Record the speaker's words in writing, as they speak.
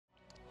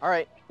All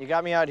right, you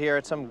got me out here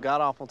at some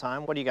god-awful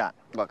time. What do you got?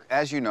 Look,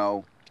 as you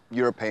know,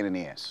 you're a pain in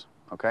the ass,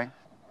 okay?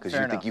 Because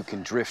you think you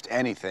can drift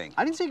anything.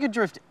 I didn't say you could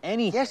drift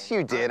anything. Yes,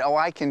 you did. Oh,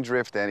 I can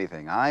drift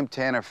anything. I'm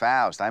Tanner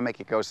Faust. I make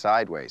it go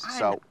sideways.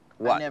 So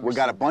what? We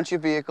got a bunch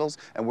of vehicles,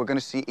 and we're going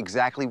to see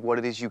exactly what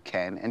it is you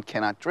can and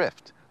cannot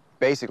drift.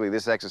 Basically,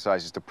 this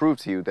exercise is to prove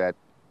to you that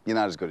you're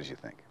not as good as you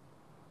think.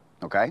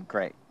 Okay?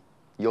 Great.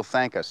 You'll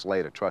thank us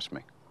later, trust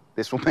me.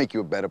 This will make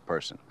you a better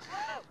person.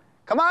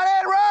 Come on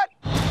in, Rut!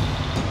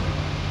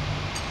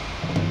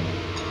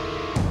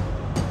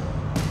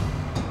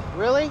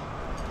 Really?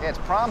 Yeah, it's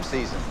prom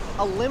season.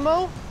 A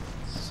limo?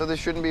 So there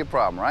shouldn't be a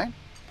problem, right?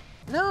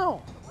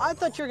 No. I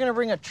thought you were gonna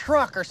bring a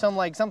truck or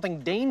something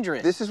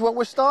dangerous. This is what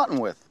we're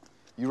starting with.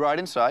 You ride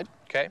inside.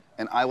 Okay.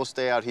 And I will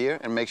stay out here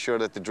and make sure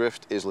that the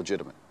drift is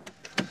legitimate.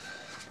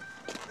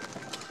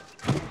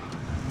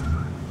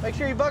 Make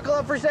sure you buckle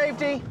up for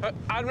safety.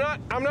 I'm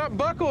not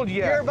buckled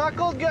yet. You're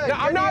buckled? Good. No,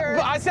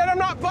 I said I'm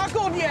not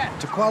buckled yet.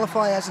 To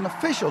qualify as an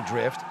official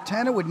drift,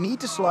 Tanner would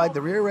need to slide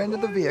the rear end of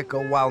the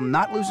vehicle while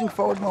not losing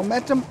forward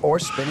momentum or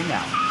spinning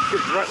out.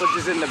 Rutledge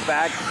is in the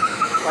back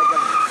like a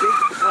big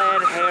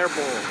plaid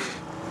hairball.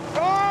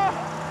 Oh!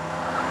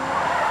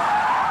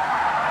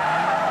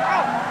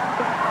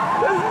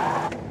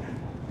 Oh!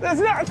 That's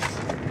not...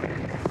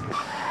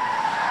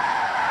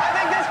 I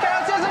think this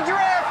counts as a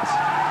drift.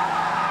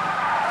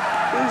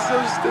 This is so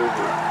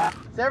stupid.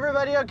 Is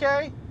everybody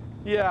okay?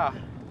 Yeah.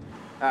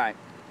 All right.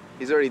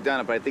 He's already done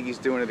it, but I think he's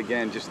doing it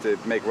again just to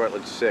make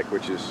Rutledge sick,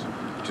 which is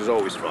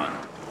always fun.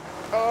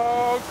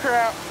 Oh,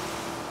 crap.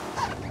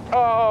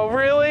 Oh,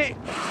 really?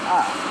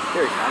 Ah,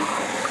 here he comes.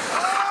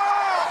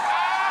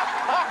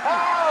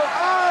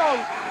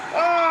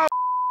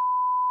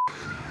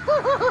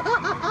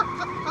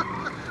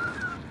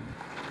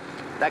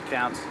 That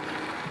counts.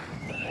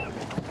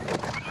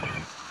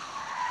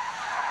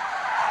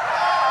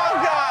 Oh,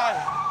 God.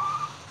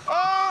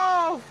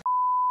 Oh,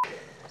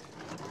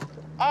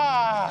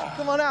 ah.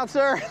 Come on out,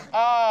 sir.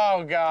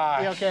 Oh,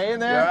 gosh. You okay in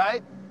there? You all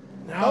right?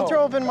 No. Don't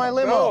throw open my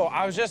limo. No,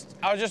 I was just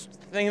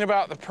thinking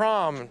about the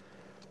prom.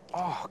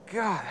 Oh,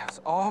 God, that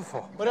was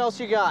awful. What else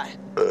you got?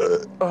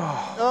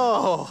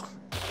 Oh.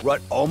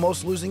 Rut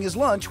almost losing his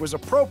lunch was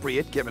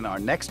appropriate given our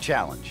next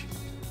challenge.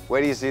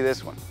 Where do you see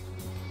this one?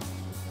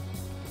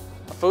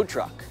 A food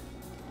truck.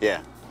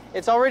 Yeah.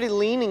 It's already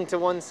leaning to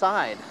one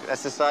side.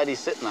 That's the side he's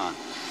sitting on.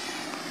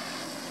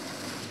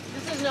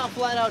 This is now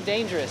flat out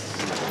dangerous.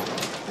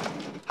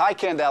 Hi,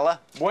 Candela.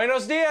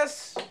 Buenos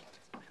dias.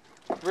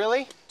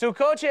 Really? Tu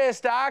coche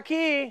está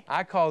aquí.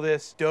 I call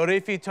this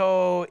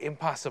Dorifito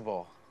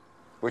Impossible.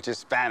 Which is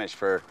Spanish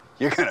for,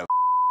 you're gonna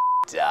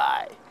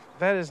die.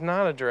 That is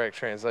not a direct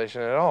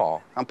translation at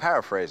all. I'm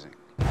paraphrasing.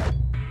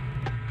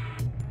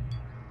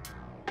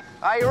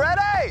 Are you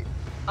ready?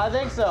 I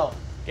think so.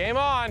 Game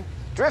on.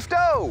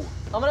 Drifto!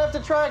 I'm gonna have to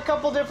try a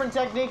couple different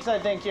techniques, I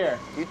think, here.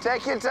 You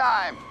take your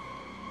time.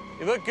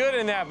 You look good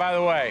in that, by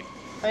the way.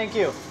 Thank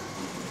you.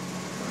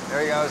 There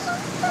he goes.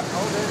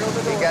 Oh, there goes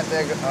the door. He got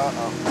there.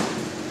 Uh-oh.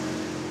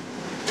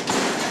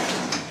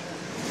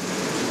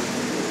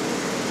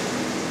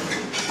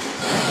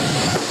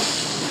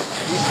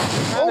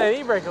 Had that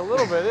e-brake a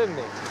little bit, didn't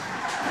he?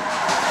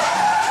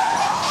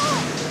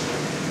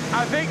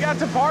 I think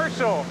that's a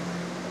partial.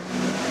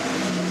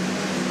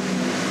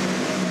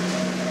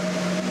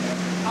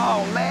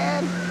 Oh,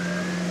 man.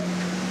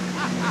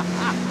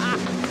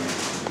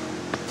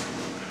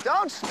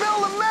 Don't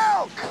spill the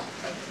milk.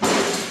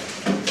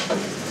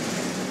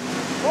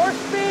 More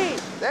speed.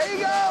 There you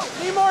go.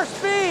 Need more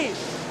speed.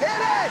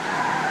 Hit it.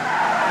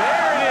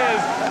 There it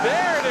is.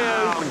 There it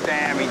is. Oh,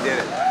 damn, he did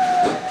it.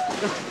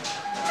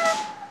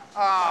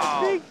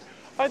 Oh.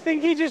 I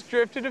think he just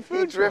drifted a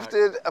food truck. He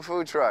drifted a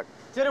food truck.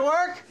 Did it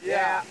work?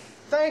 Yeah.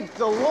 Thank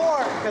the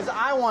Lord, because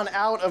I want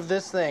out of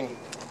this thing.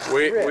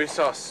 We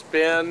saw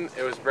spin.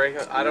 It was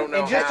breaking. I don't know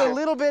And just how. a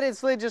little bit, it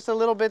slid just a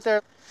little bit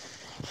there.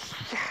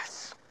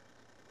 Yes.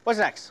 What's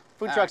next?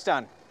 Food truck's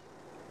done.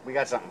 We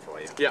got something for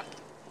you. Yeah.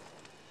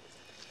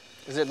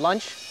 Is it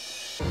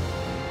lunch?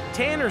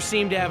 Tanner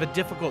seemed to have a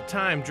difficult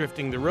time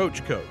drifting the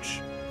Roach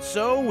coach,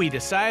 so we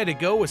decided to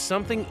go with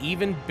something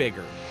even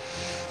bigger.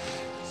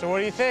 So what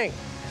do you think?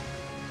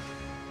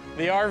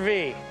 The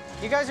RV.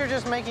 You guys are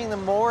just making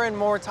them more and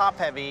more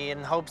top-heavy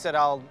in hopes that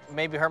I'll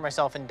maybe hurt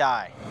myself and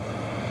die.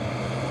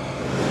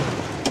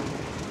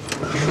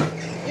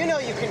 You know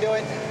you can do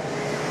it.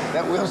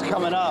 That wheel's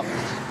coming up.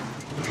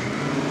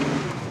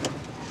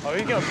 Oh,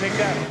 he's gonna pick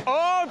that.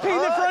 Oh, pick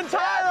the front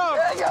tire up.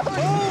 There you go.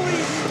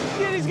 Holy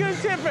shit, he's gonna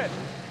tip it.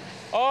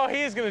 Oh,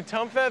 he is gonna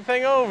tump that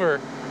thing over.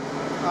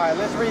 All right,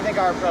 let's rethink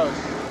our approach.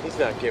 He's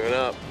not giving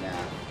up. Nah.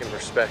 I can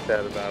respect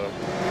that about him.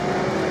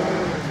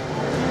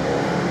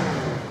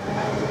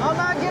 I'm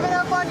not giving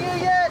up on you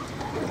yet.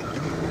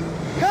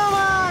 Come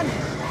on.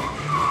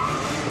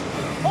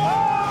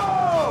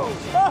 Oh!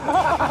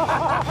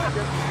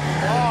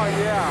 Oh,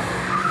 yeah.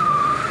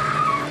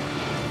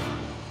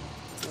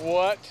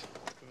 What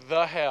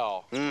the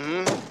hell?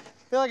 Mm-hmm.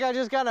 feel like I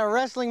just got in a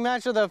wrestling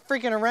match with a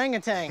freaking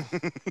orangutan.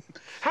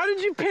 How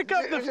did you pick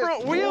up the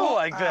front wheel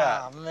like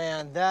that? Oh,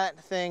 man, that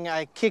thing,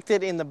 I kicked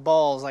it in the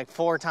balls like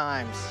 4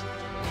 times.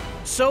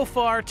 So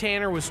far,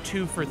 Tanner was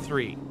 2 for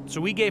 3, so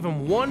we gave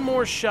him one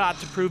more shot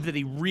to prove that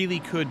he really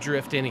could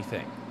drift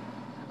anything.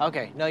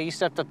 Okay, no, you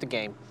stepped up the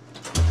game.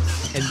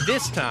 And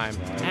this time,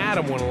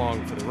 Adam went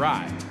along for the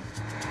ride.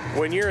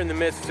 When you're in the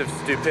midst of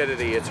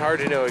stupidity, it's hard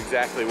to know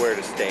exactly where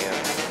to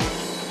stand.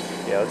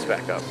 Yeah, let's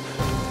back up.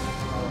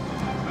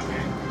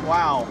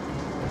 Wow.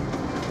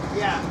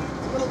 Yeah,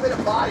 a little bit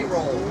of body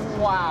roll.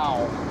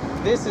 Wow.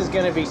 This is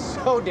gonna be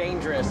so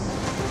dangerous.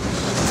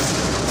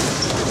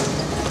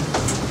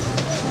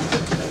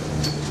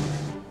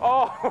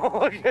 Oh,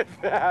 look at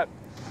that.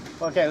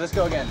 Okay, let's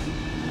go again.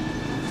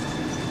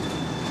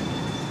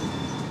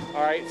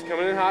 All right, it's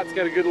coming in hot. It's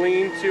got a good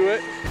lean to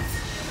it.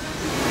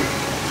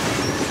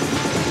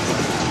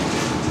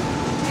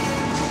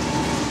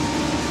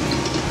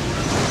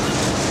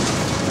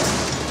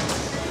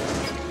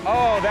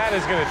 Oh, that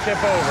is gonna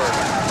tip over.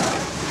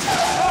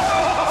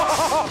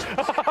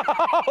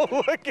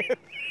 Oh, look at.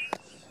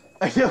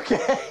 Are you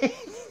okay?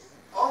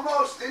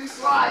 Almost didn't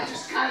slide,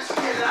 just kind of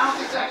skidded. I don't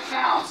think that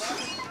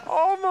counts.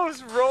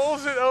 Almost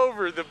rolls it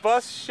over. The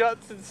bus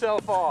shuts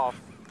itself off.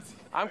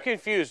 I'm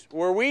confused.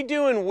 Were we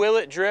doing will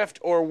it drift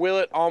or will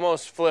it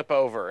almost flip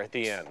over at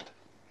the end?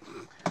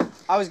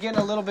 I was getting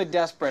a little bit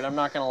desperate, I'm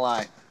not gonna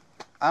lie.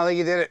 I don't think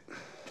you did it.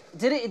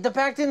 Did it, the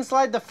back didn't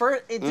slide the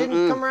first, it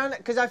didn't come around?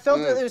 Because I felt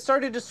that it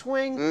started to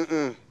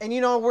swing. And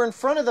you know, we're in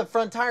front of the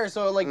front tire,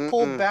 so it like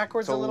pulled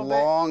backwards a little bit.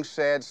 It's a long,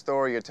 sad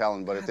story you're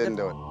telling, but it didn't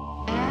do it.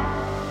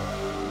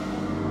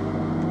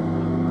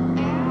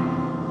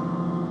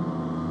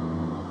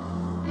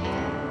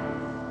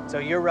 So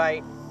you're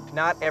right,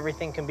 not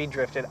everything can be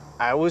drifted.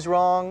 I was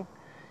wrong.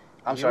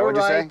 I'm sorry,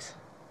 what'd you say?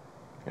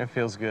 It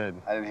feels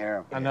good. I didn't hear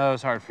him. I know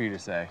it's hard for you to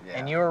say.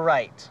 And you were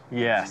right.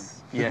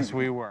 Yes. Yes,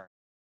 we were.